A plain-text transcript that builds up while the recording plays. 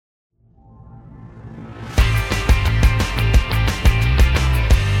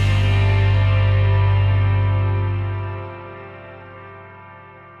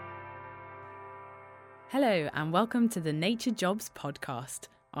Hello and welcome to the Naturejobs podcast.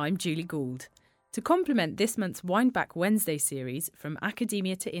 I'm Julie Gould. To complement this month's Wind Back Wednesday series, From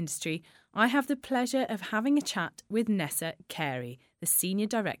Academia to Industry, I have the pleasure of having a chat with Nessa Carey, the Senior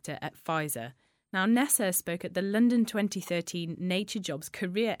Director at Pfizer. Now, Nessa spoke at the London 2013 Naturejobs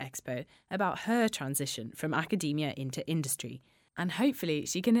Career Expo about her transition from academia into industry. And hopefully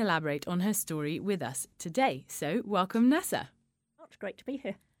she can elaborate on her story with us today. So, welcome, Nessa. It's great to be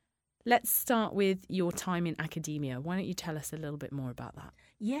here. Let's start with your time in academia. Why don't you tell us a little bit more about that?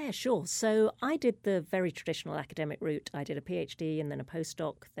 Yeah, sure. So I did the very traditional academic route. I did a PhD and then a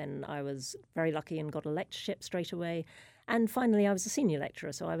postdoc. Then I was very lucky and got a lectureship straight away. And finally, I was a senior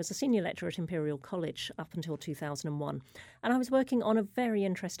lecturer. So I was a senior lecturer at Imperial College up until 2001. And I was working on a very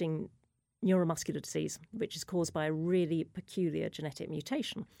interesting neuromuscular disease, which is caused by a really peculiar genetic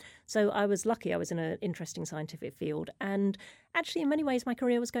mutation. So I was lucky. I was in an interesting scientific field. And actually, in many ways, my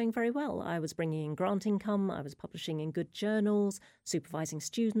career was going very well. I was bringing in grant income. I was publishing in good journals, supervising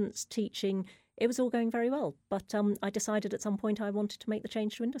students, teaching. It was all going very well. But I decided at some point I wanted to make the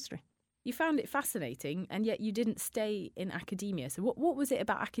change to industry. You found it fascinating, and yet you didn't stay in academia. So what was it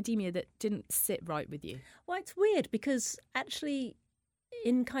about academia that didn't sit right with you? Well, it's weird because actually,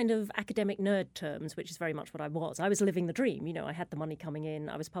 in kind of academic nerd terms, which is very much what I was living the dream. You know, I had the money coming in,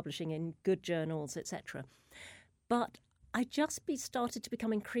 I was publishing in good journals, etc. But I just started to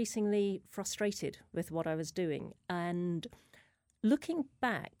become increasingly frustrated with what I was doing. And looking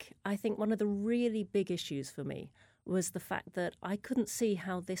back, I think one of the really big issues for me was the fact that I couldn't see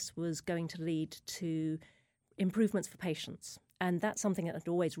how this was going to lead to improvements for patients. And that's something that had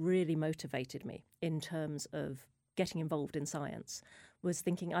always really motivated me in terms of getting involved in science, was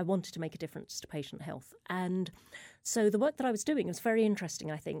thinking I wanted to make a difference to patient health. And so the work that I was doing was very interesting,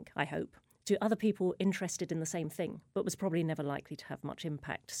 I hope, to other people interested in the same thing, but was probably never likely to have much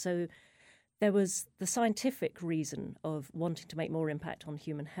impact. So there was the scientific reason of wanting to make more impact on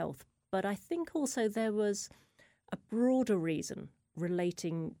human health, but I think also there was a broader reason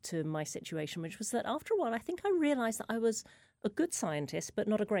relating to my situation, which was that after a while, I think I realised that I was a good scientist, but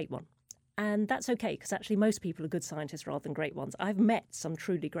not a great one. And that's okay, because actually most people are good scientists rather than great ones. I've met some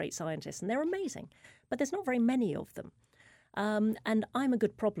truly great scientists, and they're amazing, but there's not very many of them. And I'm a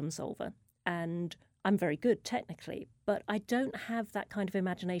good problem solver, and I'm very good technically, but I don't have that kind of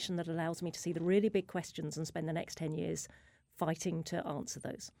imagination that allows me to see the really big questions and spend the next 10 years fighting to answer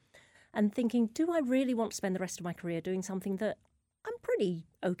those. And thinking, do I really want to spend the rest of my career doing something that I'm pretty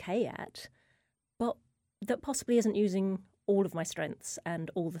okay at, but that possibly isn't using all of my strengths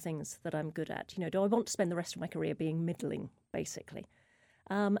and all the things that I'm good at? You know, do I want to spend the rest of my career being middling, basically?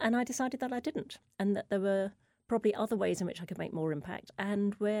 And I decided that I didn't, and that there were probably other ways in which I could make more impact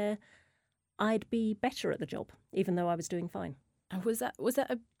and where I'd be better at the job, even though I was doing fine. And was that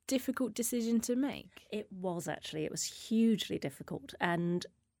a difficult decision to make? It was actually. It was hugely difficult. And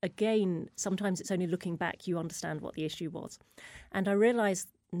again, sometimes it's only looking back you understand what the issue was. And I realise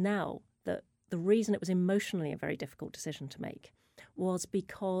now that the reason it was emotionally a very difficult decision to make was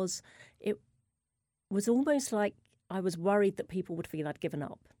because it was almost like I was worried that people would feel I'd given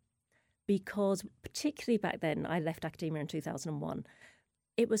up. Because particularly back then, I left academia in 2001,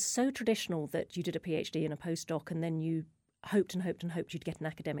 it was so traditional that you did a PhD and a postdoc and then you hoped and hoped and hoped you'd get an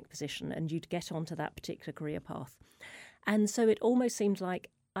academic position and you'd get onto that particular career path. And so it almost seemed like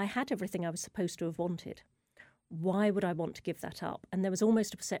I had everything I was supposed to have wanted. Why would I want to give that up? And there was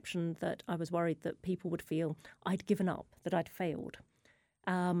almost a perception that I was worried that people would feel I'd given up, that I'd failed,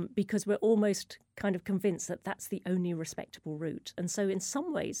 because we're almost kind of convinced that that's the only respectable route. And so in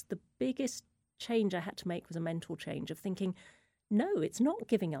some ways, the biggest change I had to make was a mental change of thinking, no, it's not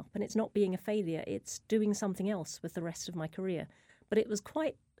giving up and it's not being a failure. It's doing something else with the rest of my career. But it was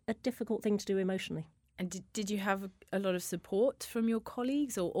quite a difficult thing to do emotionally. And did you have a lot of support from your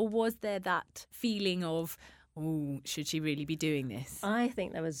colleagues, or was there that feeling of, oh, should she really be doing this? I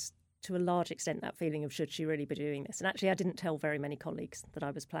think there was, to a large extent, that feeling of should she really be doing this? And actually, I didn't tell very many colleagues that I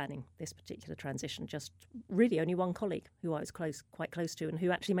was planning this particular transition, just really only one colleague who I was quite close to and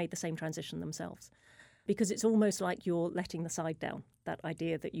who actually made the same transition themselves. Because it's almost like you're letting the side down, that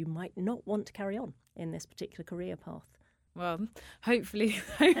idea that you might not want to carry on in this particular career path. Well, hopefully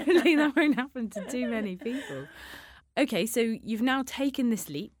that won't happen to too many people. Okay, so you've now taken this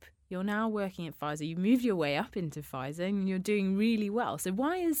leap. You're now working at Pfizer. You've moved your way up into Pfizer and you're doing really well. So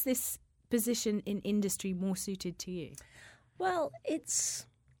why is this position in industry more suited to you? Well, it's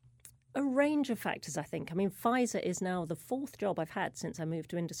a range of factors, I think. I mean, Pfizer is now the fourth job I've had since I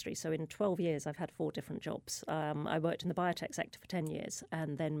moved to industry. So in 12 years, I've had 4 different jobs. I worked in the biotech sector for 10 years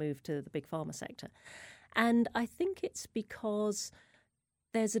and then moved to the big pharma sector. And I think it's because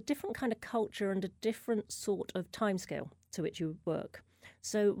there's a different kind of culture and a different sort of timescale to which you work.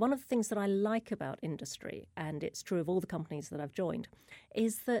 So one of the things that I like about industry, and it's true of all the companies that I've joined,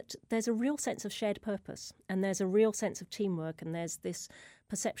 is that there's a real sense of shared purpose and there's a real sense of teamwork, and there's this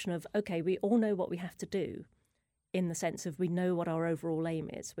perception of, okay, we all know what we have to do, in the sense of we know what our overall aim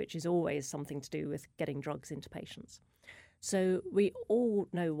is, which is always something to do with getting drugs into patients. So we all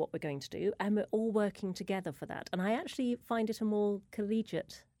know what we're going to do and we're all working together for that. And I actually find it a more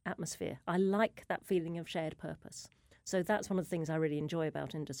collegiate atmosphere. I like that feeling of shared purpose. So that's one of the things I really enjoy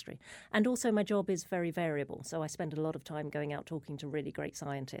about industry. And also my job is very variable. So I spend a lot of time going out talking to really great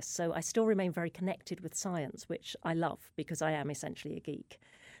scientists. So I still remain very connected with science, which I love because I am essentially a geek.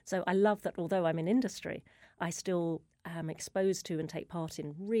 So I love that although I'm in industry, I still am exposed to and take part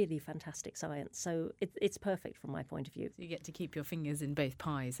in really fantastic science. So it's perfect from my point of view. So you get to keep your fingers in both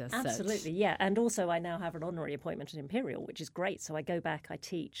pies as Absolutely, such. yeah. And also I now have an honorary appointment at Imperial, which is great. So I go back, I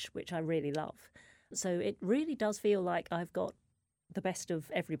teach, which I really love. So it really does feel like I've got the best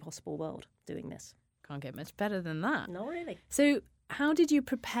of every possible world doing this. Can't get much better than that. Not really. So how did you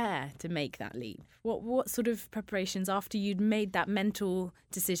prepare to make that leap? What sort of preparations after you'd made that mental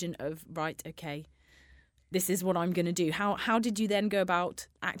decision of, right, okay, this is what I'm going to do? How did you then go about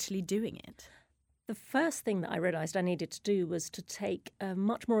actually doing it? The first thing that I realised I needed to do was to take a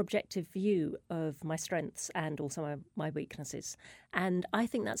much more objective view of my strengths and also my weaknesses. And I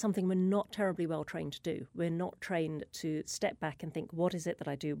think that's something we're not terribly well trained to do. We're not trained to step back and think, what is it that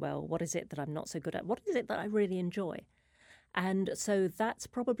I do well? What is it that I'm not so good at? What is it that I really enjoy? And so that's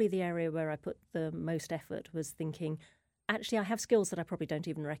probably the area where I put the most effort, was thinking, actually, I have skills that I probably don't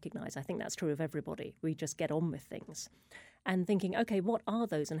even recognise. I think that's true of everybody. We just get on with things. And thinking, okay, what are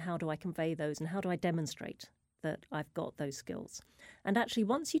those and how do I convey those and how do I demonstrate that I've got those skills? And actually,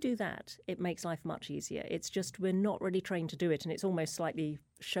 once you do that, it makes life much easier. It's just we're not really trained to do it, and it's almost slightly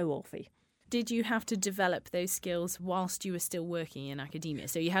show-offy. Did you have to develop those skills whilst you were still working in academia?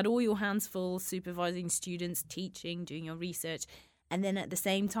 So you had all your hands full, supervising students, teaching, doing your research, and then at the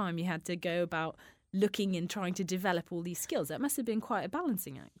same time you had to go about looking and trying to develop all these skills. That must have been quite a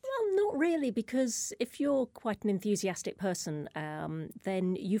balancing act. Well, not really, because if you're quite an enthusiastic person,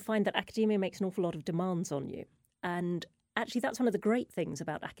 then you find that academia makes an awful lot of demands on you. And actually, that's one of the great things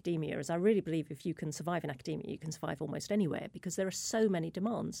about academia, is I really believe if you can survive in academia, you can survive almost anywhere, because there are so many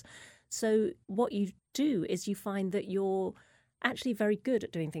demands. So what you do is you find that you're actually very good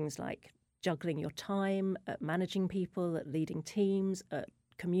at doing things like juggling your time, at managing people, at leading teams, at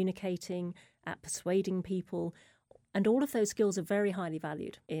communicating, at persuading people. And all of those skills are very highly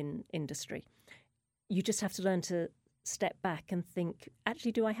valued in industry. You just have to learn to step back and think,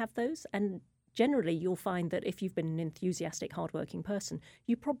 actually, do I have those? And generally, you'll find that if you've been an enthusiastic, hardworking person,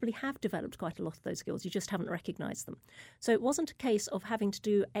 you probably have developed quite a lot of those skills. You just haven't recognised them. So it wasn't a case of having to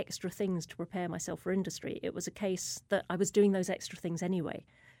do extra things to prepare myself for industry. It was a case that I was doing those extra things anyway,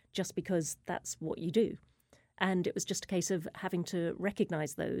 just because that's what you do. And it was just a case of having to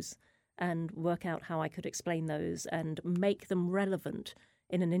recognise those and work out how I could explain those and make them relevant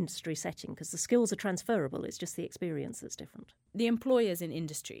in an industry setting, because the skills are transferable. It's just the experience that's different. The employers in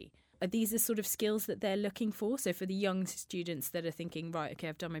industry, are these the sort of skills that they're looking for? So for the young students that are thinking, right, okay,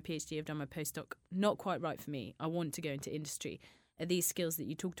 I've done my PhD, I've done my postdoc, not quite right for me, I want to go into industry. Are these skills that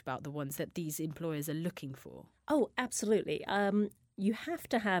you talked about the ones that these employers are looking for? Oh, absolutely. You have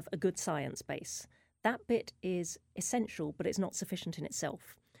to have a good science base. That bit is essential, but it's not sufficient in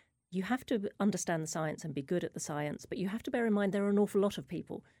itself. You have to understand the science and be good at the science, but you have to bear in mind there are an awful lot of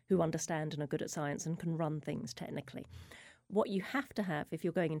people who understand and are good at science and can run things technically. What you have to have if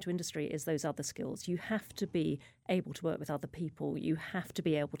you're going into industry is those other skills. You have to be able to work with other people. You have to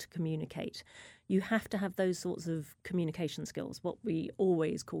be able to communicate. You have to have those sorts of communication skills, what we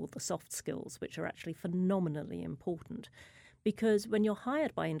always call the soft skills, which are actually phenomenally important. Because when you're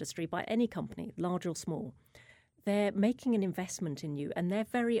hired by industry, by any company, large or small, they're making an investment in you, and they're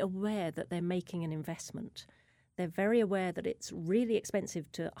very aware that they're making an investment. They're very aware that it's really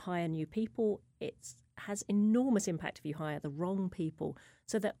expensive to hire new people. It has enormous impact if you hire the wrong people.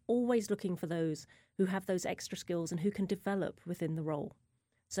 So they're always looking for those who have those extra skills and who can develop within the role.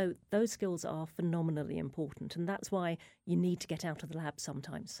 So those skills are phenomenally important, and that's why you need to get out of the lab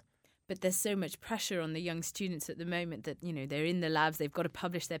sometimes. But there's so much pressure on the young students at the moment that, you know, they're in the labs, they've got to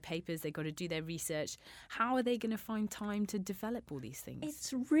publish their papers, they've got to do their research. How are they going to find time to develop all these things?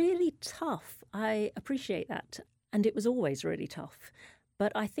 It's really tough. I appreciate that. And it was always really tough.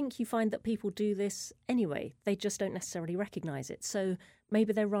 But I think you find that people do this anyway. They just don't necessarily recognise it. So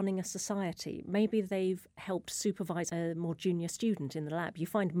maybe they're running a society. Maybe they've helped supervise a more junior student in the lab. You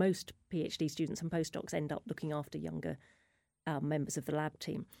find most PhD students and postdocs end up looking after younger members of the lab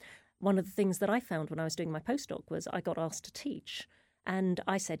team. One of the things that I found when I was doing my postdoc was I got asked to teach, and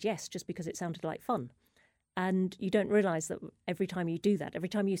I said yes just because it sounded like fun. And you don't realise that every time you do that, every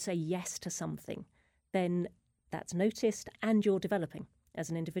time you say yes to something, then that's noticed and you're developing as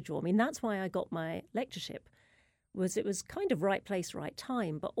an individual. I mean, that's why I got my lectureship. It was kind of right place, right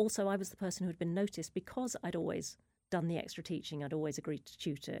time, but also I was the person who had been noticed because I'd always done the extra teaching. I'd always agreed to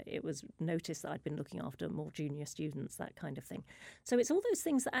tutor. It was noticed that I'd been looking after more junior students, that kind of thing. So it's all those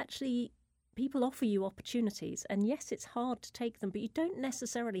things that actually people offer you opportunities. And yes, it's hard to take them, but you don't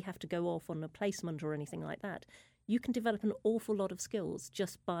necessarily have to go off on a placement or anything like that. You can develop an awful lot of skills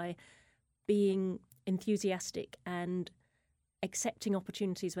just by being enthusiastic and accepting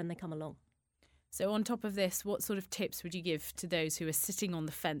opportunities when they come along. So on top of this, what sort of tips would you give to those who are sitting on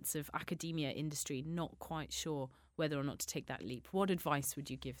the fence of academia industry, not quite sure whether or not to take that leap? What advice would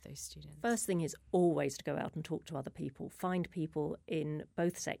you give those students? First thing is always to go out and talk to other people. Find people in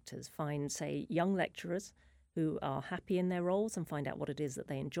both sectors. Find, say, young lecturers who are happy in their roles and find out what it is that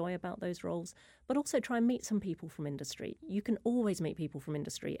they enjoy about those roles, but also try and meet some people from industry. You can always meet people from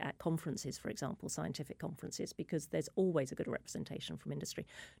industry at conferences, for example, scientific conferences, because there's always a good representation from industry.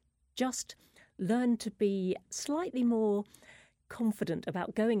 Just learn to be slightly more confident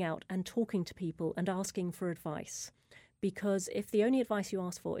about going out and talking to people and asking for advice. Because if the only advice you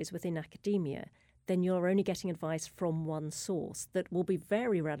ask for is within academia, then you're only getting advice from one source that will be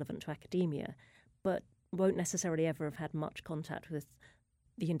very relevant to academia, but won't necessarily ever have had much contact with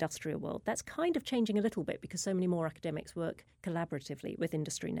the industrial world. That's kind of changing a little bit because so many more academics work collaboratively with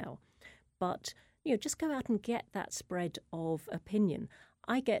industry now. But, just go out and get that spread of opinion.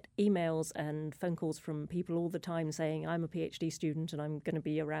 I get emails and phone calls from people all the time saying, I'm a PhD student and I'm going to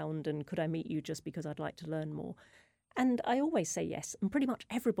be around and could I meet you just because I'd like to learn more? And I always say yes. And pretty much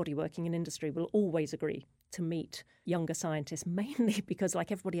everybody working in industry will always agree to meet younger scientists, mainly because,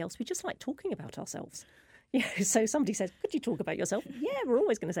 like everybody else, we just like talking about ourselves. So somebody says, could you talk about yourself? Yeah, we're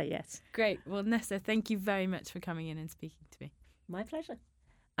always going to say yes. Great. Well, Nessa, thank you very much for coming in and speaking to me. My pleasure.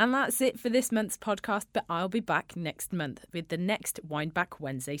 And that's it for this month's podcast, but I'll be back next month with the next Wind Back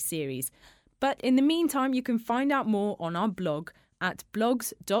Wednesday series. But in the meantime, you can find out more on our blog at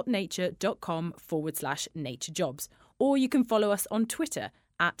blogs.nature.com/naturejobs, or you can follow us on Twitter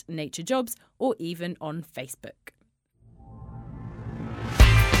at Naturejobs, or even on Facebook.